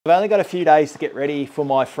I've only got a few days to get ready for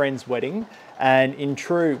my friend's wedding, and in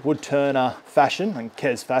true Woodturner fashion, and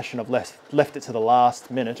Kez fashion, I've left it to the last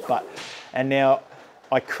minute, and now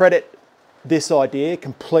I credit this idea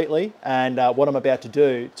completely and what I'm about to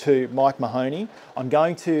do to Mike Mahoney. I'm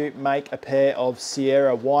going to make a pair of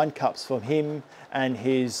Sierra wine cups for him and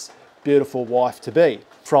his beautiful wife-to-be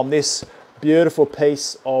from this beautiful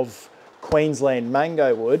piece of Queensland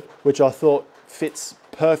mango wood, which I thought fits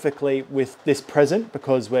perfectly with this present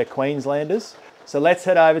because we're Queenslanders. So let's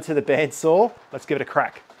head over to the bandsaw. Let's give it a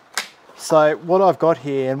crack. So what I've got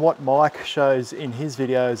here and what Mike shows in his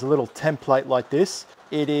video is a little template like this.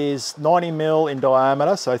 It is 90 mil in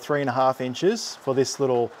diameter, so 3.5 inches for this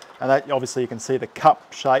little, and that obviously you can see the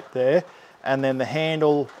cup shape there. And then the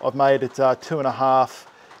handle, I've made it 2.5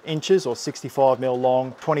 inches or 65 mil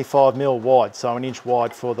long, 25 mil wide, so an inch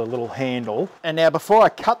wide for the little handle. And now before I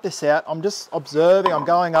cut this out, I'm just observing, I'm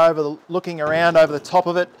going over, looking around over the top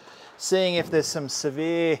of it, seeing if there's some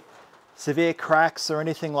severe cracks or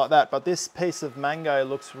anything like that. But this piece of mango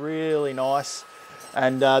looks really nice.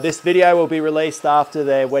 And this video will be released after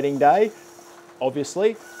their wedding day,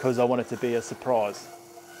 obviously, because I want it to be a surprise.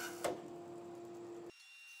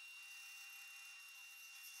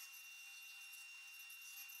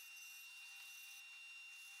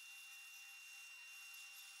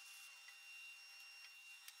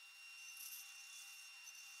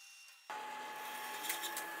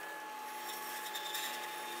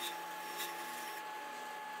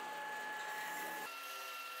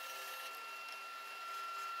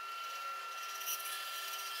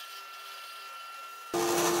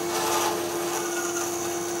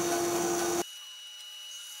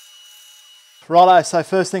 Righto, so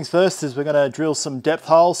first things first is we're going to drill some depth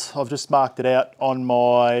holes. I've just marked it out on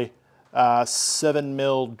my 7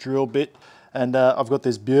 mil drill bit, and I've got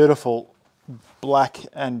this beautiful Black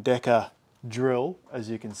 & Decker drill. As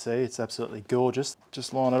you can see, it's absolutely gorgeous.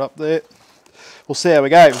 Just line it up there. We'll see how we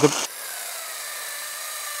go.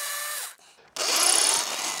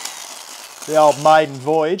 The old maiden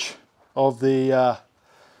voyage of the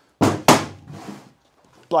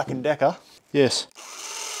Black & Decker. Yes.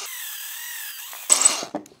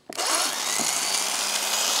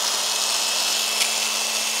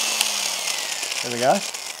 There we go.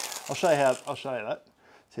 I'll show you that.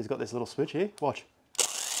 So he's got this little switch here, watch.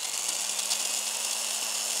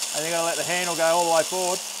 And you're gonna let the handle go all the way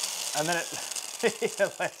forward, and then it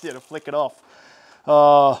allows you to flick it off.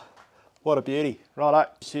 Oh, what a beauty. Righto,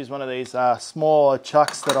 just use one of these smaller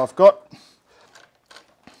chucks that I've got.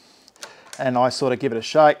 And I sort of give it a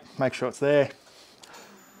shake, make sure it's there.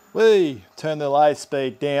 Whee! Turn the lathe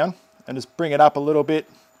speed down and just bring it up a little bit.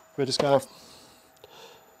 We're just gonna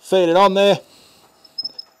feed it on there.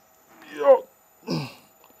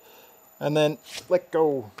 And then let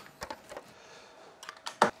go.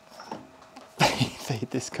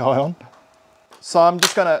 Feed this guy on. So I'm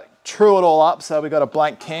just gonna true it all up so we've got a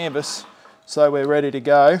blank canvas so we're ready to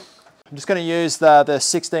go. I'm just gonna use the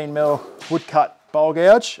 16 mil woodcut bowl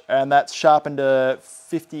gouge, and that's sharpened to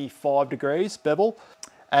 55 degrees bevel.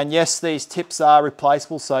 And yes, these tips are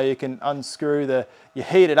replaceable, so you can unscrew you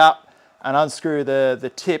heat it up and unscrew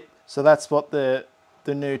the tip. So that's what the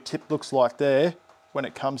new tip looks like there when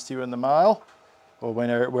it comes to you in the mail or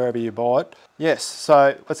wherever you buy it. Yes,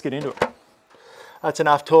 so let's get into it. That's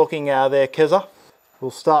enough talking there, Kezza. We'll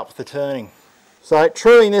start with the turning. So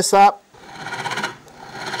truing this up.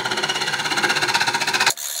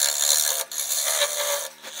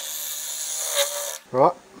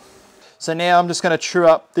 Right. So now I'm just going to true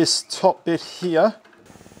up this top bit here.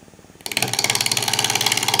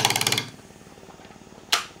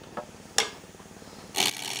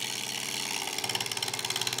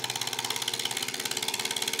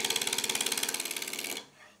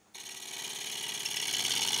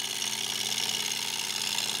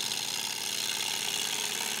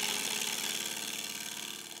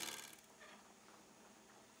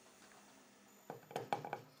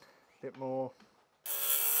 Bit more.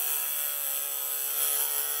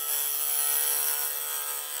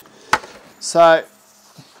 So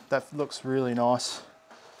that looks really nice.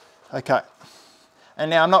 Okay, and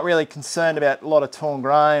now I'm not really concerned about a lot of torn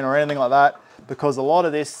grain or anything like that, because a lot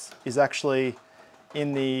of this is actually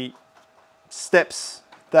in the steps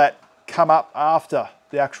that come up after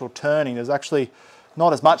the actual turning. There's actually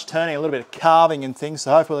not as much turning, a little bit of carving and things,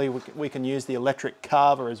 so hopefully we can use the electric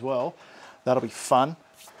carver as well. That'll be fun.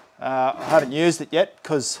 I haven't used it yet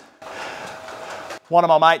because one of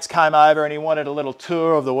my mates came over and he wanted a little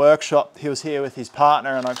tour of the workshop. He was here with his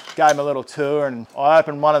partner and I gave him a little tour, and I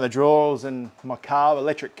opened one of the drawers and my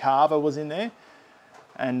electric carver was in there.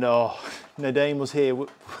 And Nadine was here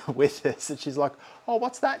with us and she's like, Oh,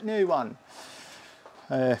 what's that new one?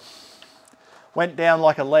 Went down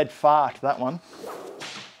like a lead fart, that one.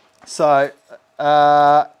 So,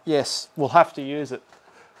 yes, we'll have to use it,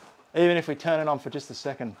 even if we turn it on for just a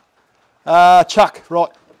second. Chuck,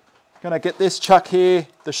 right. Gonna get this chuck here,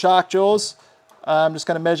 the shark jaws. I'm just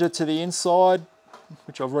gonna measure to the inside,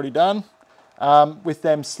 which I've already done, with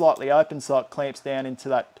them slightly open so it clamps down into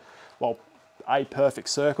that, well, a perfect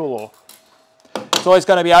circle. Or it's always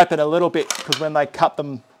gonna be open a little bit because when they cut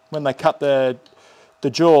them, when they cut the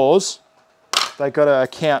jaws, they've got to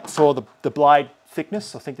account for the blade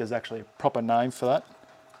thickness. I think there's actually a proper name for that,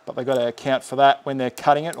 but they've got to account for that when they're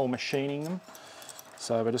cutting it or machining them.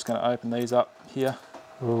 So we're just going to open these up here.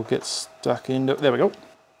 We'll get stuck into it. There we go.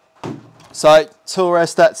 So tool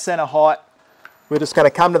rest at center height. We're just going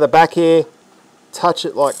to come to the back here, touch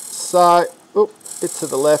it like so. Oop, bit to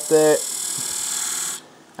the left there.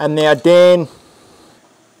 And now Dan's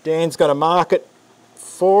going to mark it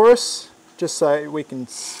for us, just so we can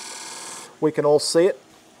all see it.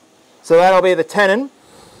 So that'll be the tenon.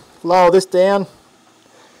 Lower this down.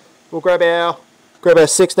 We'll grab our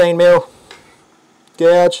 16mm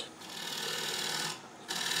gouge.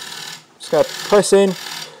 Just going to press in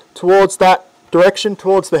towards that direction,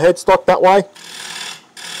 towards the headstock that way.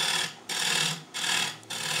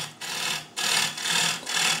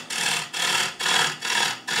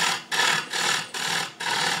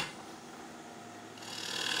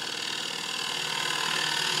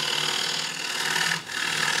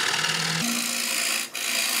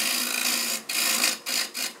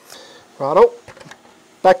 Righto,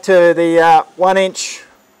 back to the 1 inch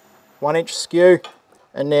skew,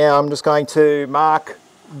 and now I'm just going to mark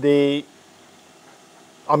I'm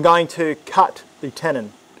going to cut the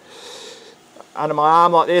tenon under my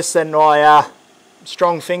arm like this, and my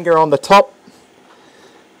strong finger on the top.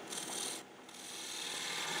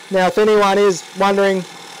 Now if anyone is wondering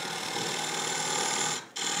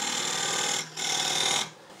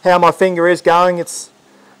how my finger is going, it's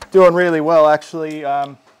doing really well actually.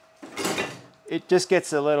 It just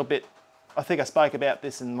gets a little bit, I think I spoke about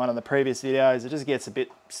this in one of the previous videos, it just gets a bit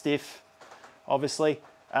stiff, obviously.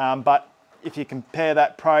 But if you compare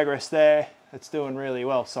that progress there, it's doing really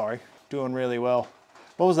well, doing really well.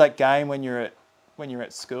 What was that game when you're at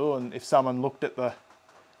school and if someone looked at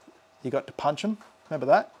you got to punch them? Remember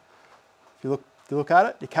that? If you look at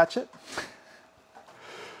it, you catch it.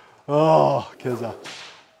 Oh, Kezza.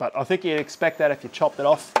 But I think you'd expect that if you chopped it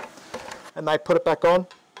off and they put it back on.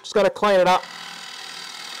 Just got to clean it up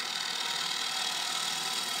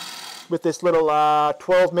with this little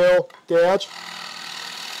 12mm gouge.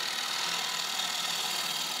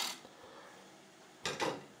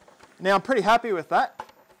 Now I'm pretty happy with that.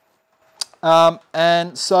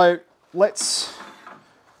 And so let's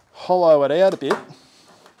hollow it out a bit.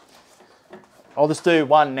 I'll just do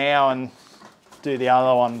one now and do the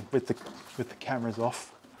other one with the cameras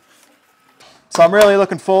off. So I'm really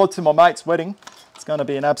looking forward to my mate's wedding. It's going to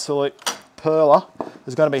be an absolute perler.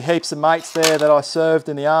 There's going to be heaps of mates there that I served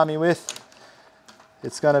in the army with.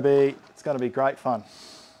 It's going to be great fun.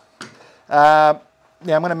 Now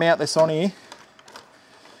I'm going to mount this on here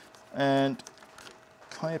and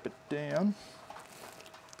clamp it down.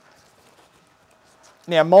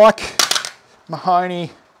 Now Mike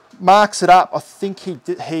Mahoney marks it up. I think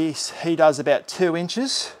he does about 2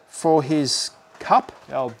 inches for his cup,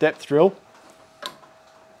 the old depth drill.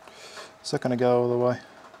 It's not going to go all the way.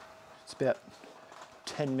 It's about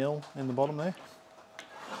 10mm in the bottom there.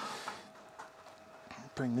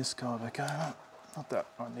 Bring this guy back over. Not that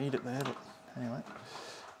I need it there, but anyway,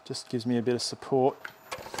 just gives me a bit of support.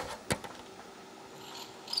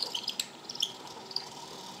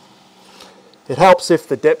 It helps if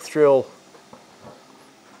the depth drill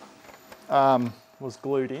was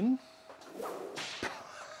glued in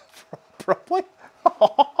properly.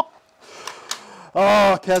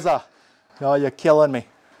 Oh, Kezza. Oh, you're killing me.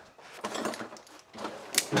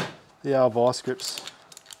 The old vice grips.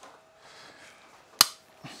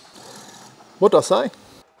 What did I say?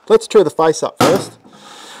 Let's true the face up first.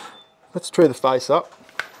 Let's true the face up.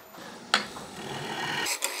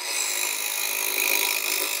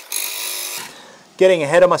 Getting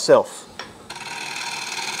ahead of myself.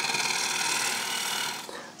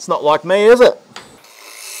 It's not like me, is it?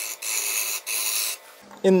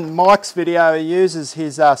 In Mike's video, he uses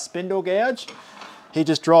his spindle gouge. He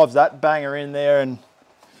just drives that banger in there, and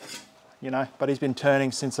but he's been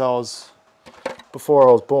turning since before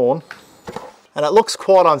I was born. And it looks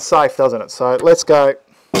quite unsafe, doesn't it? So let's go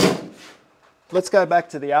back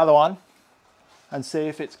to the other one and see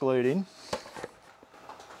if it's glued in.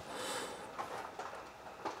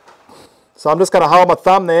 So I'm just going to hold my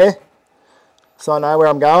thumb there so I know where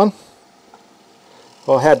I'm going,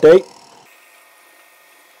 or how deep.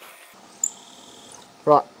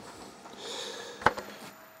 Right,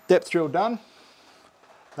 depth drill done.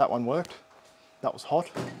 That one worked. That was hot.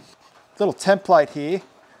 Little template here.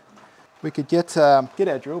 We could get our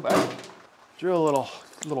drill back, drill a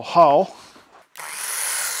little hole.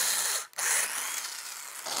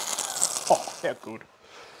 Oh, how good.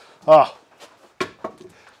 Oh,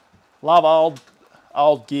 love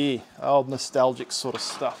old gear, old nostalgic sort of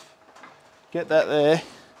stuff. Get that there,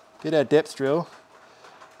 get our depth drill,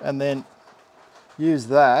 and then use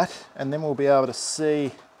that, and then we'll be able to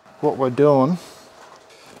see what we're doing.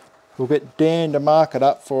 We'll get Dan to mark it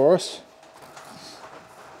up for us.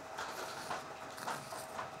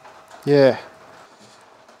 Yeah.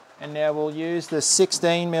 And now we'll use the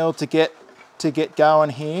 16mm to get going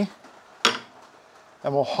here,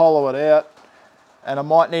 and we'll hollow it out. And I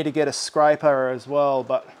might need to get a scraper as well,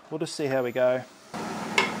 but we'll just see how we go.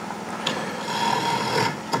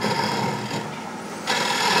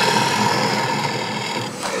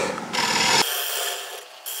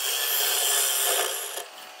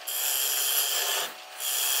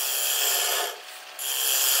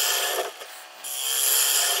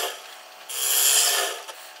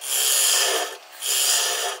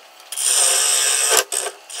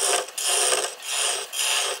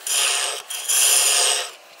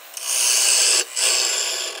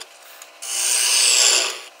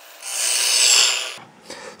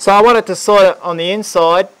 So I want it to sort of, on the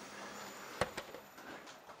inside,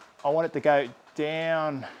 I want it to go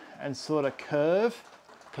down and sort of curve,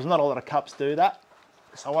 because not a lot of cups do that.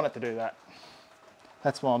 So I want it to do that.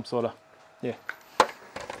 That's why I'm sort of, yeah,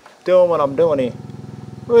 doing what I'm doing here.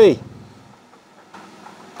 Whee!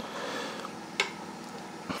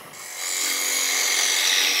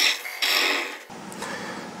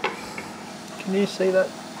 Can you see that?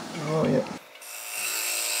 Oh yeah.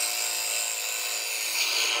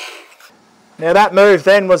 Now that move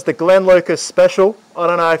then was the Glenn Lucas special. I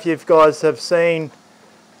don't know if you guys have seen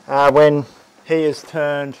when he has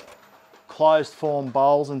turned closed form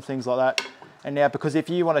bowls and things like that. And now, because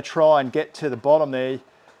if you want to try and get to the bottom there,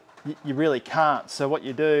 you really can't. So what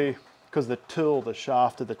you do, because the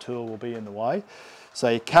shaft of the tool will be in the way. So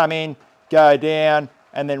you come in, go down,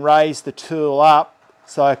 and then raise the tool up.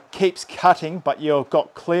 So it keeps cutting, but you've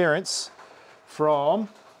got clearance from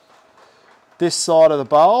this side of the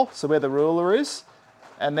bowl, so where the ruler is,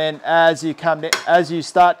 and then as you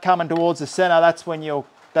start coming towards the center, that's when you'll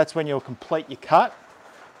complete your cut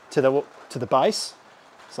to the base.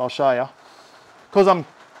 So I'll show you. Because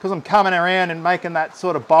I'm coming around and making that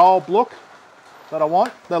sort of bulb look that I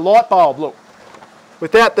want, the light bulb look,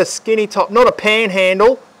 without the skinny top, not a pan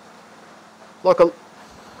handle, like you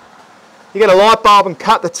get a light bulb and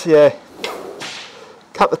cut the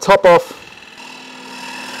top off.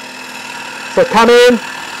 So come in,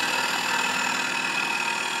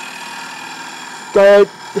 go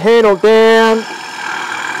handle down,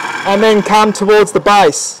 and then come towards the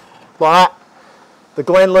base, like that. The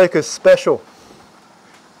Glenn Lucas special.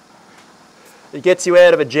 It gets you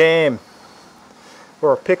out of a jam,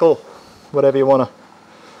 or a pickle, whatever you want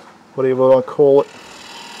to call it.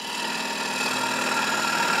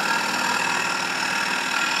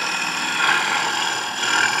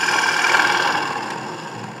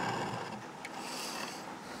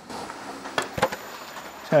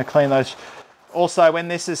 Going to clean those. Also, when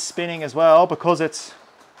this is spinning as well, because it's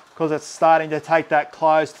starting to take that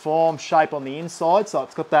closed form shape on the inside, so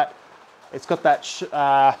it's got that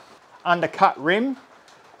undercut rim.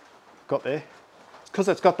 Got there. Because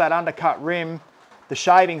it's got that undercut rim, the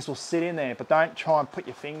shavings will sit in there, but don't try and put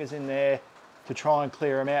your fingers in there to try and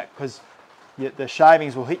clear them out, because the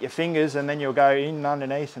shavings will hit your fingers and then you'll go in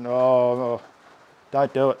underneath and oh,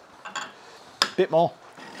 don't do it. Bit more.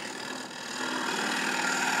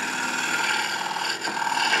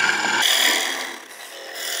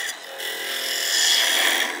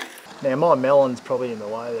 Now my melon's probably in the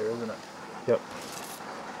way there, isn't it? Yep.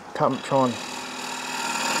 Come try and...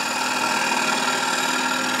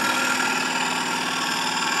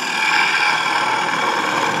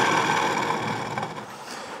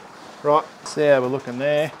 Right, see how we're looking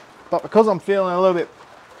there. But because I'm feeling a little bit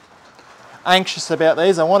anxious about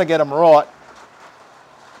these, I want to get them right.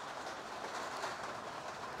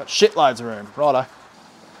 Got shitloads of room, righto.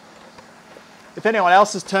 If anyone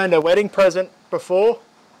else has turned a wedding present before,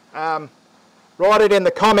 write it in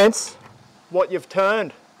the comments what you've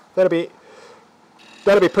turned. That'll be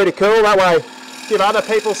pretty cool. That way, give other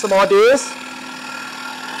people some ideas.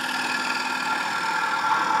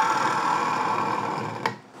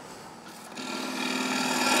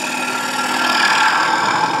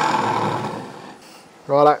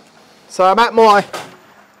 Righto. So I'm at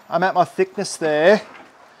my thickness there,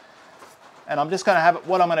 and I'm just going to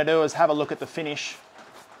what I'm going to do is have a look at the finish,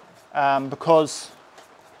 because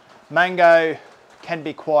mango can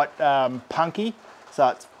be quite punky,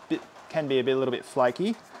 so can be a little bit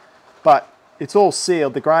flaky, but it's all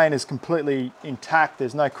sealed. The grain is completely intact.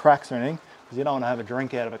 There's no cracks or anything, because you don't want to have a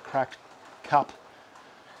drink out of a cracked cup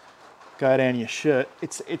go down your shirt.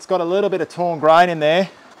 It's got a little bit of torn grain in there.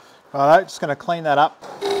 Righto, just going to clean that up.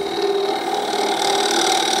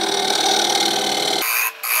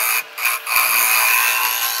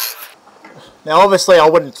 Now obviously I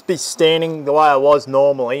wouldn't be standing the way I was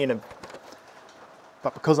normally,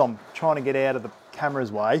 but because I'm trying to get out of the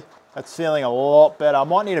camera's way, that's feeling a lot better. I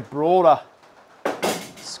might need a broader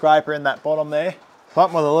scraper in that bottom there,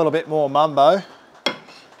 something with a little bit more mumbo,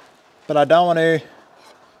 but I don't want to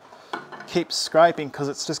keep scraping because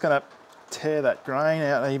it's just going to tear that grain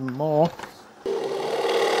out even more.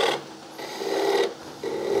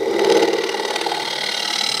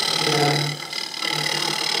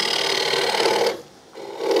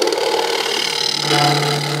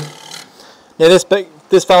 Now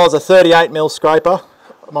this fella's a 38mm scraper.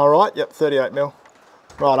 Am I right? Yep, 38mm.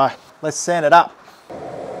 Righto, let's sand it up.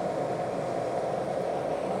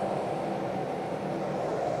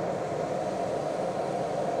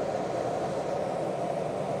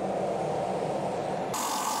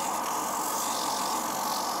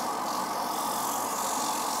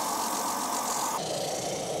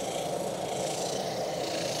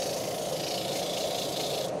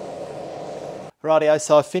 Rightio,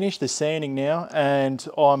 so I've finished the sanding now, and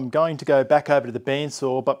I'm going to go back over to the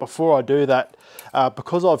bandsaw, but before I do that,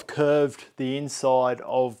 because I've curved the inside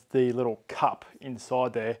of the little cup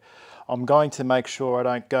inside there, I'm going to make sure I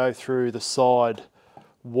don't go through the side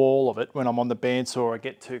wall of it when I'm on the bandsaw. I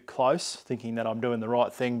get too close thinking that I'm doing the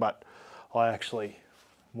right thing, but I actually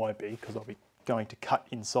won't be, because I'll be going to cut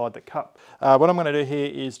inside the cup. What I'm going to do here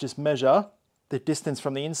is just measure the distance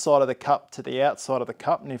from the inside of the cup to the outside of the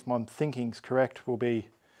cup, and if my thinking's correct, will be,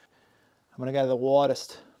 I'm going to go to the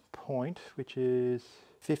widest point, which is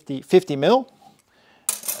 50 mil,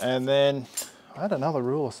 and then I had another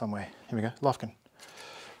ruler somewhere. Here we go, Lufkin.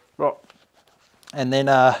 Right, and then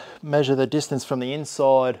measure the distance from the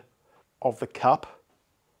inside of the cup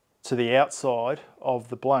to the outside of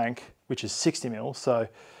the blank, which is 60 mil. So,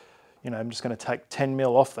 I'm just going to take 10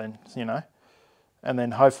 mil off then, and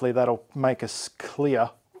then hopefully that'll make us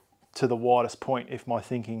clear to the widest point if my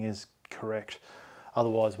thinking is correct.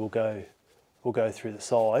 Otherwise we'll go through the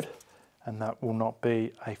side, and that will not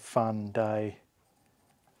be a fun day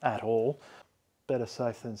at all. Better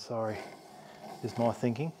safe than sorry is my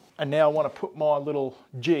thinking. And now I want to put my little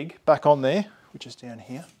jig back on there, which is down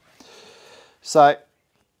here. So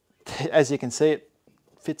as you can see, it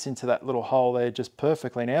fits into that little hole there just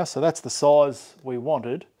perfectly now. So that's the size we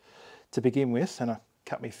wanted to begin with, and I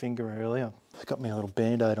cut my finger earlier. I've got me a little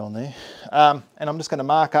band-aid on there. And I'm just going to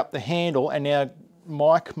mark up the handle, and now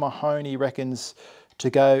Mike Mahoney reckons to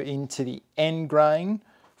go into the end grain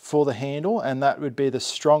for the handle, and that would be the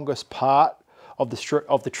strongest part of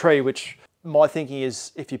the tree, which my thinking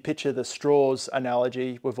is, if you picture the straws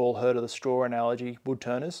analogy, we've all heard of the straw analogy, wood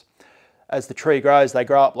turners. As the tree grows, they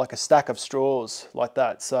grow up like a stack of straws like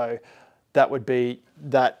that. So that would be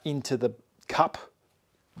that into the cup,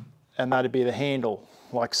 and that'd be the handle,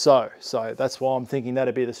 like so. So that's why I'm thinking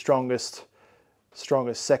that'd be the strongest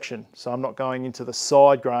section. So I'm not going into the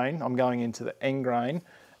side grain, I'm going into the end grain,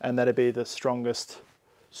 and that'd be the strongest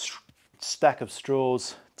stack of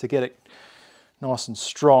straws to get it nice and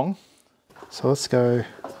strong. So let's go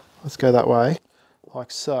that way, like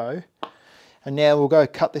so. And now we'll go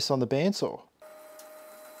cut this on the bandsaw.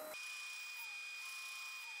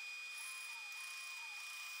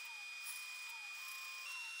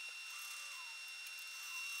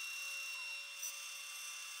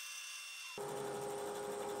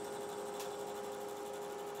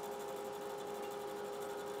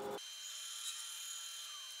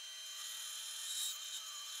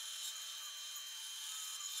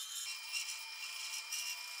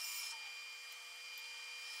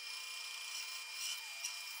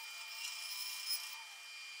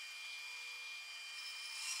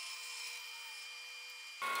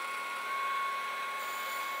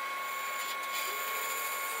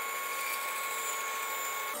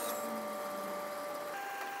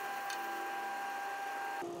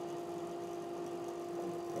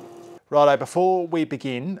 Righto, before we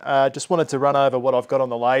begin, just wanted to run over what I've got on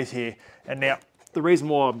the lathe here. And now, the reason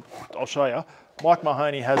why, I'll show you, Mike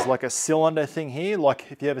Mahoney has like a cylinder thing here,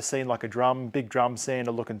 like if you ever seen like a big drum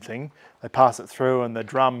sander looking thing, they pass it through and the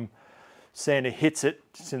drum sander hits it,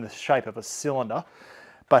 it's in the shape of a cylinder.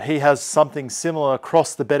 but he has something similar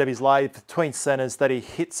across the bed of his lathe between centers that he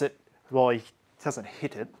hits it. Well, he doesn't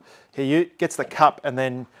hit it. He gets the cup and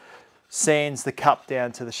then sands the cup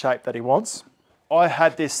down to the shape that he wants. I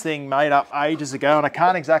had this thing made up ages ago and I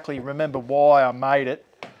can't exactly remember why I made it,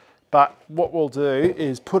 but what we'll do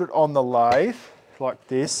is put it on the lathe like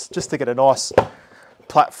this, just to get a nice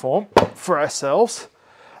platform for ourselves.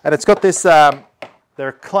 And it's got this, they're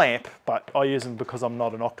a clamp, but I use them because I'm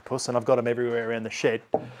not an octopus and I've got them everywhere around the shed.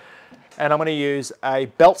 And I'm going to use a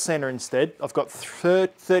belt sander instead. I've got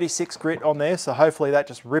 36 grit on there, so hopefully that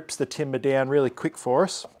just rips the timber down really quick for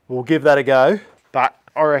us. We'll give that a go, but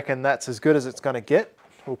I reckon that's as good as it's going to get.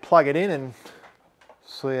 We'll plug it in and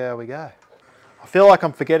see how we go. I feel like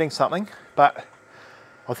I'm forgetting something, but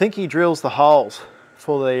I think he drills the holes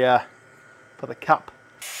for the cup.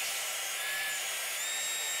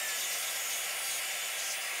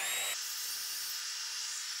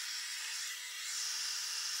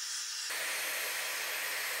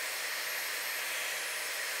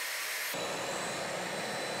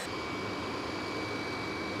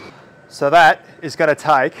 So that is going to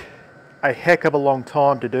take a heck of a long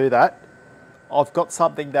time to do that. I've got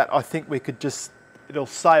something that I think we could just, it'll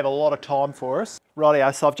save a lot of time for us.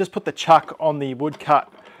 Rightio, so I've just put the chuck on the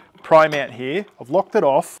woodcut pro mount here. I've locked it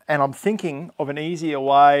off and I'm thinking of an easier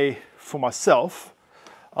way for myself.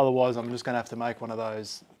 Otherwise I'm just going to have to make one of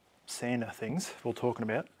those sander things we're talking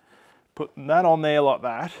about. Putting that on there like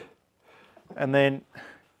that and then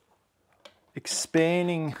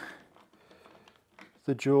expanding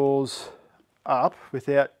the jaws up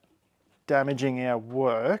without damaging our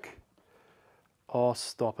work. Oh,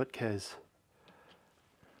 stop it, Kez.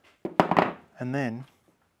 And then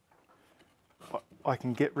I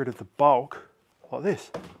can get rid of the bulk like this.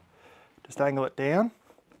 Just angle it down,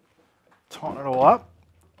 tighten it all up.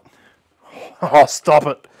 Oh, stop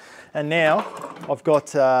it. And now I've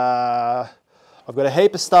got a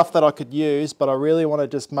heap of stuff that I could use, but I really want to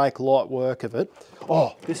just make light work of it.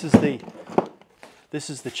 Oh, this is the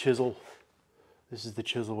chisel. This is the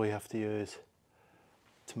chisel we have to use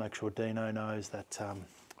to make sure Dino knows that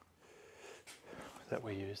that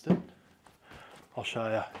we used it. I'll show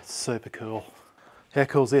you. It's super cool. How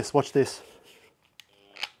cool is this? Watch this.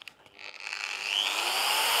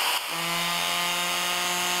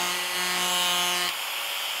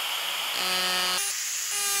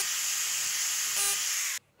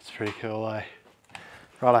 It's pretty cool, eh?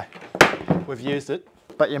 Righto, we've used it.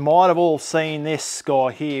 But you might have all seen this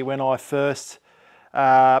guy here when I first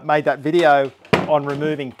made that video on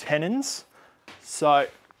removing tenons. So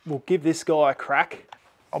we'll give this guy a crack.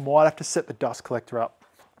 I might have to set the dust collector up.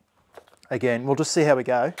 Again, we'll just see how we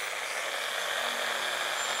go.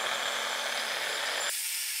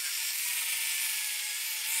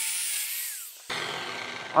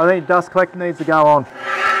 I think dust collector needs to go on.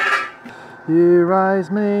 You raise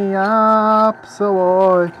me up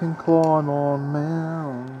so I can climb on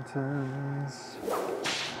mountains.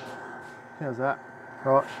 How's that?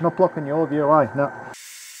 Right, not blocking your view, eh? No.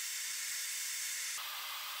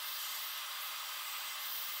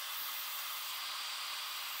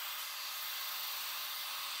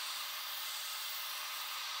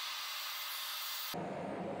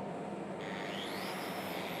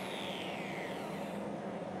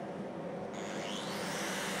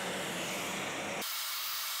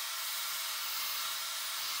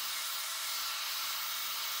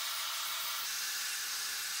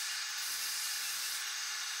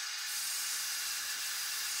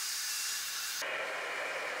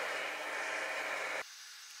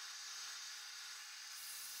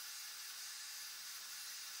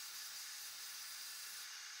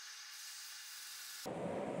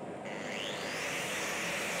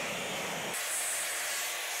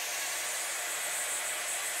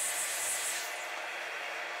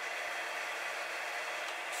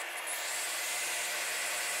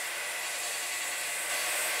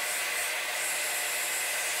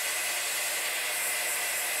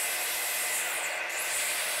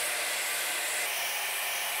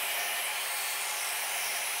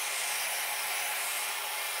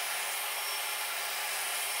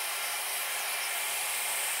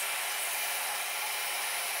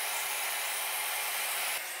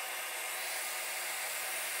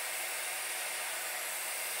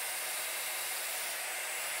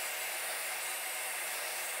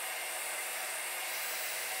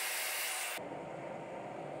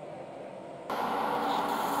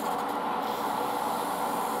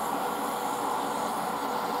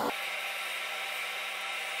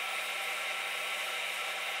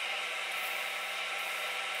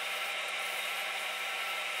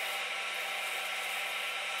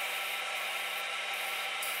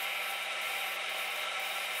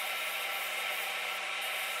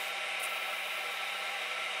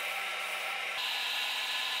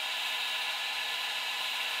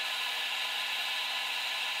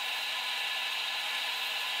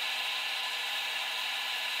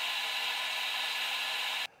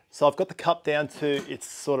 So I've got the cup down to its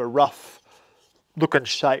sort of rough looking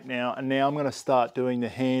shape now, and now I'm going to start doing the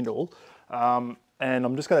handle. And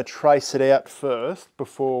I'm just going to trace it out first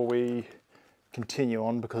before we continue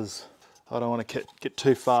on, because I don't want to get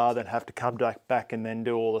too far, then have to come back and then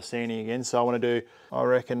do all the sanding again. So I want to do, I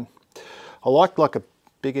reckon, I like a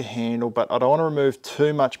bigger handle, but I don't want to remove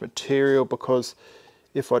too much material, because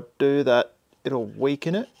if I do that, it'll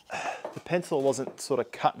weaken it. The pencil wasn't sort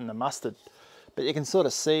of cutting the mustard, but you can sort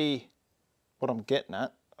of see what I'm getting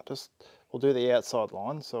at. We'll do the outside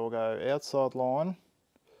line. So we'll go outside line.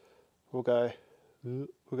 We'll go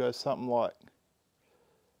something like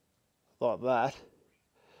that.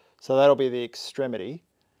 So that'll be the extremity.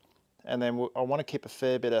 And then I want to keep a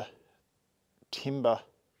fair bit of timber,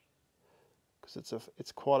 because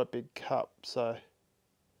it's quite a big cup. So,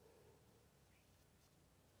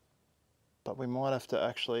 but we might have to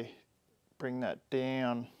actually bring that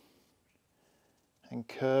down and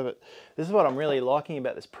curve it. This is what I'm really liking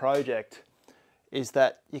about this project, is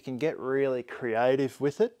that you can get really creative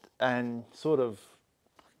with it, and sort of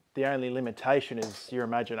the only limitation is your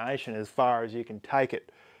imagination as far as you can take it,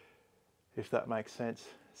 if that makes sense.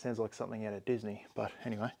 Sounds like something out of Disney, but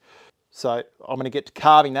anyway. So I'm going to get to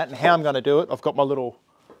carving that, and how I'm going to do it, I've got my little,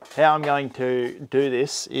 how I'm going to do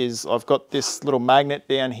this is I've got this little magnet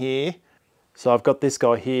down here. So I've got this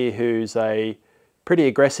guy here who's a pretty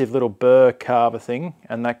aggressive little burr carver thing,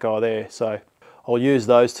 and that guy there. So I'll use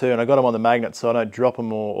those two, and I got them on the magnet so I don't drop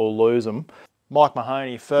them or lose them. Mike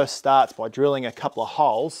Mahoney first starts by drilling a couple of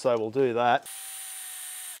holes, so we'll do that.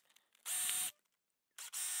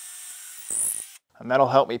 And that'll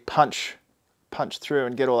help me punch through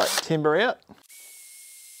and get all that timber out.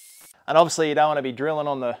 And obviously you don't want to be drilling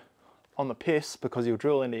on the piss, because you'll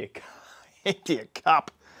drill into your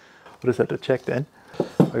cup. I'll just have to check then.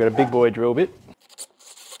 I've got a big boy drill bit.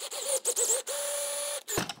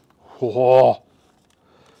 Whoa.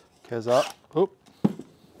 Kezza. Oop.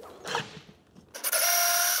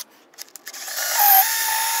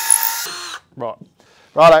 Right.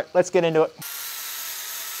 Righto, let's get into it.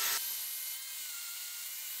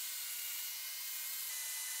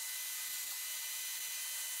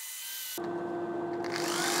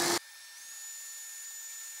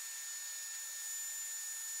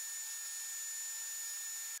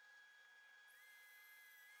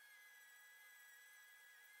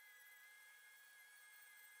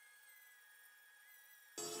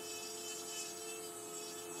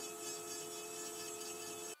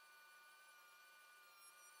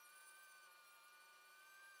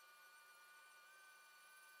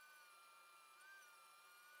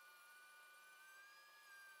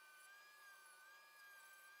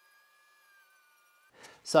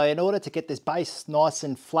 So in order to get this base nice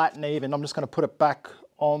and flat and even, I'm just going to put it back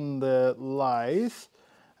on the lathe,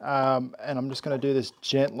 and I'm just going to do this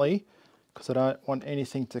gently, because I don't want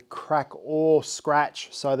anything to crack or scratch.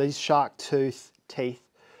 So these shark tooth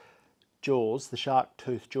jaws, the shark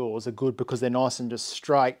tooth jaws are good because they're nice and just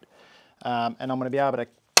straight, and I'm going to be able to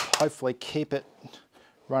hopefully keep it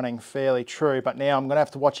running fairly true. But now I'm going to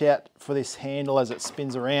have to watch out for this handle as it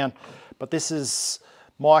spins around. But this is,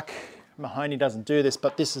 Mike Mahoney doesn't do this,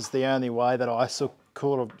 but this is the only way that I sort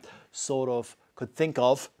of could think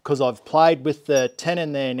of, because I've played with the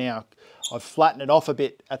tenon there now. I've flattened it off a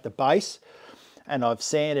bit at the base, and I've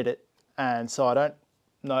sanded it, and so I don't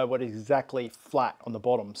know what is exactly flat on the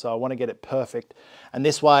bottom. So I want to get it perfect, and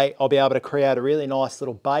this way I'll be able to create a really nice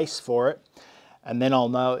little base for it, and then I'll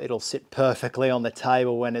know it'll sit perfectly on the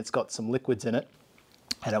table when it's got some liquids in it,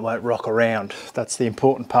 and it won't rock around. That's the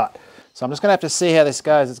important part. So I'm just going to have to see how this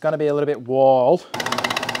goes. It's going to be a little bit wild.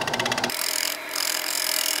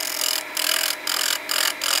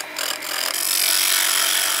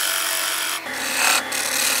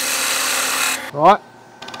 Right.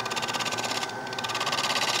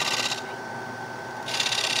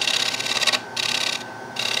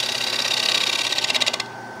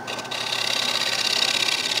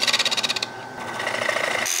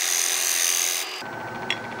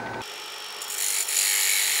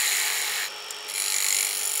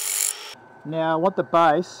 Now I want the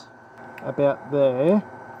base about there.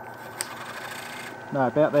 No,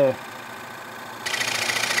 about there.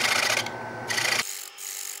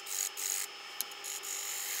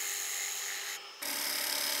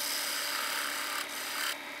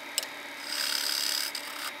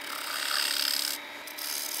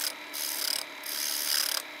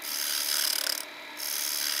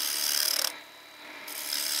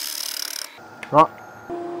 Right.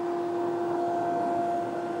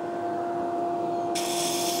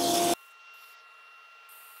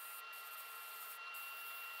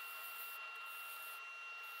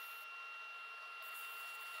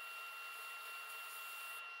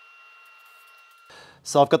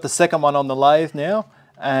 So I've got the second one on the lathe now,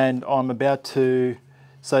 and I'm about to,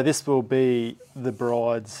 so this will be the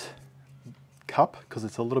bride's cup because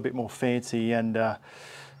it's a little bit more fancy and a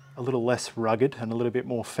little less rugged and a little bit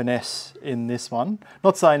more finesse in this one.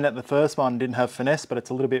 Not saying that the first one didn't have finesse, but it's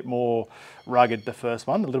a little bit more rugged, the first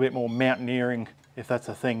one, a little bit more mountaineering, if that's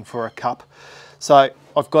a thing for a cup. So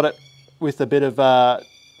I've got it with a bit of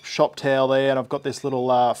shop towel there, and I've got this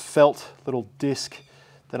little felt little disc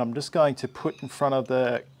that I'm just going to put in front of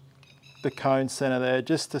the cone center there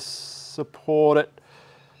just to support it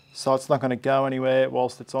so it's not going to go anywhere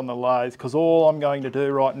whilst it's on the lathe, because all I'm going to do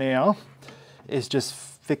right now is just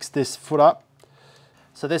fix this foot up.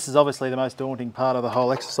 So this is obviously the most daunting part of the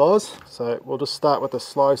whole exercise, so we'll just start with a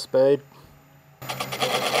slow speed.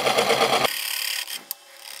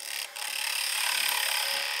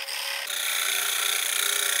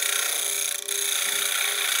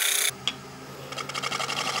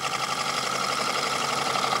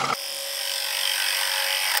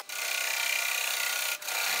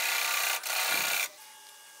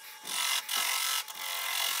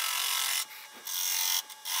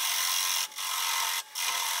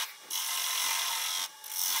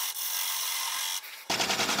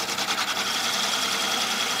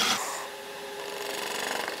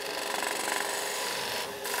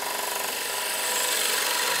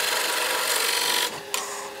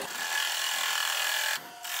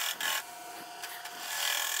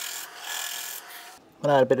 I'm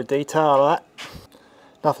going to add a bit of detail to that.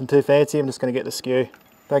 Nothing too fancy, I'm just going to get the skew.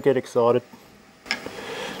 Don't get excited.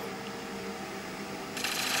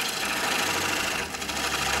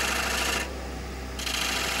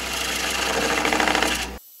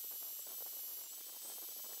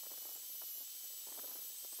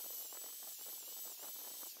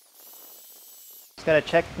 Just going to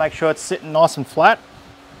check, make sure it's sitting nice and flat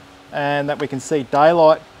and that we can see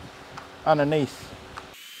daylight underneath.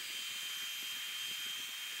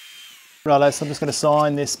 Righto, so I'm just going to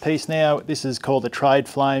sign this piece now. This is called the trade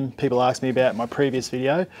flame. People asked me about in my previous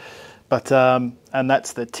video, but and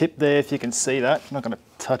that's the tip there. If you can see that, I'm not going to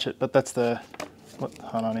touch it, but that's the.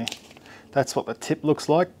 Hold on here. That's what the tip looks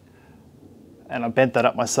like, and I bent that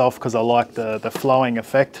up myself because I like the flowing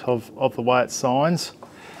effect of the way it signs.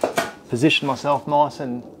 Position myself nice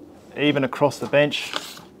and even across the bench,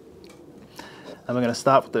 and we're going to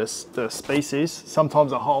start with the species.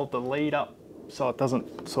 Sometimes I hold the lead up so it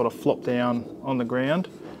doesn't sort of flop down on the ground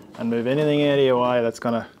and move anything out of your way that's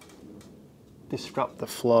going to disrupt the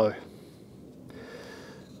flow,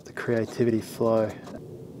 the creativity flow.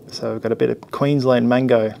 So we've got a bit of Queensland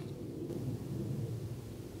mango.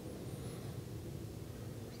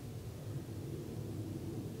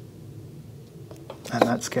 And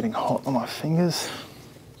that's getting hot on my fingers.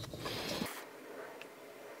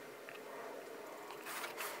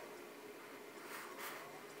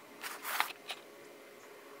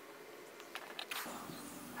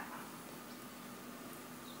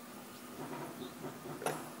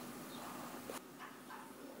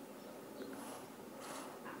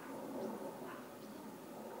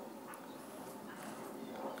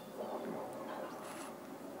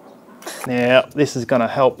 Now, this is going to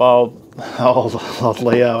help old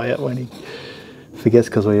Leo out when he forgets,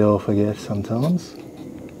 because we all forget sometimes.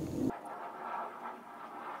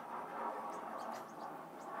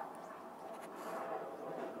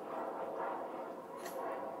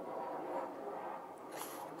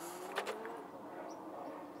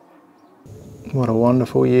 What a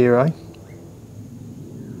wonderful year, eh?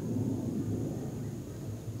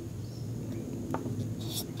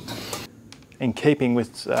 In keeping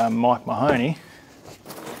with Mike Mahoney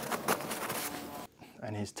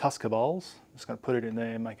and his Tusker bowls, I'm just going to put it in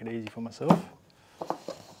there and make it easy for myself.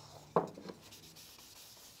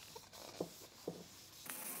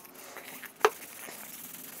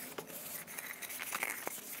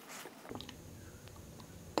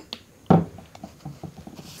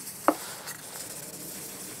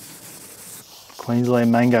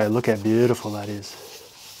 Queensland mango, look how beautiful that is.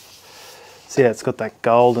 See how it's got that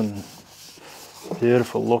golden,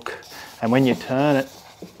 beautiful look, and when you turn it,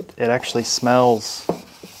 it actually smells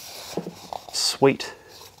sweet.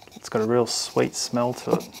 It's got a real sweet smell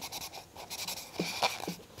to it.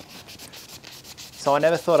 So I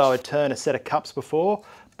never thought I would turn a set of cups before,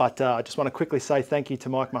 but I just want to quickly say thank you to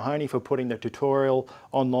Mike Mahoney for putting the tutorial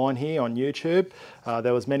online here on YouTube.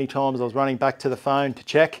 There was many times I was running back to the phone to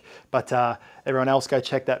check, but everyone else go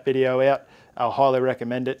check that video out. I'll highly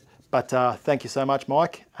recommend it. But thank you so much,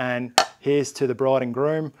 Mike, and here's to the bride and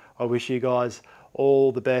groom. I wish you guys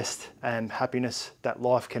all the best and happiness that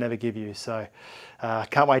life can ever give you. So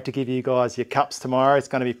can't wait to give you guys your cups tomorrow. It's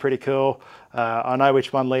going to be pretty cool. I know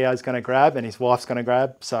which one Leo's going to grab and his wife's going to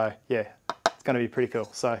grab. So yeah, it's going to be pretty cool.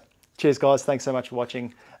 So cheers guys. Thanks so much for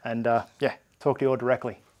watching, and yeah, talk to you all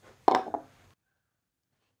directly.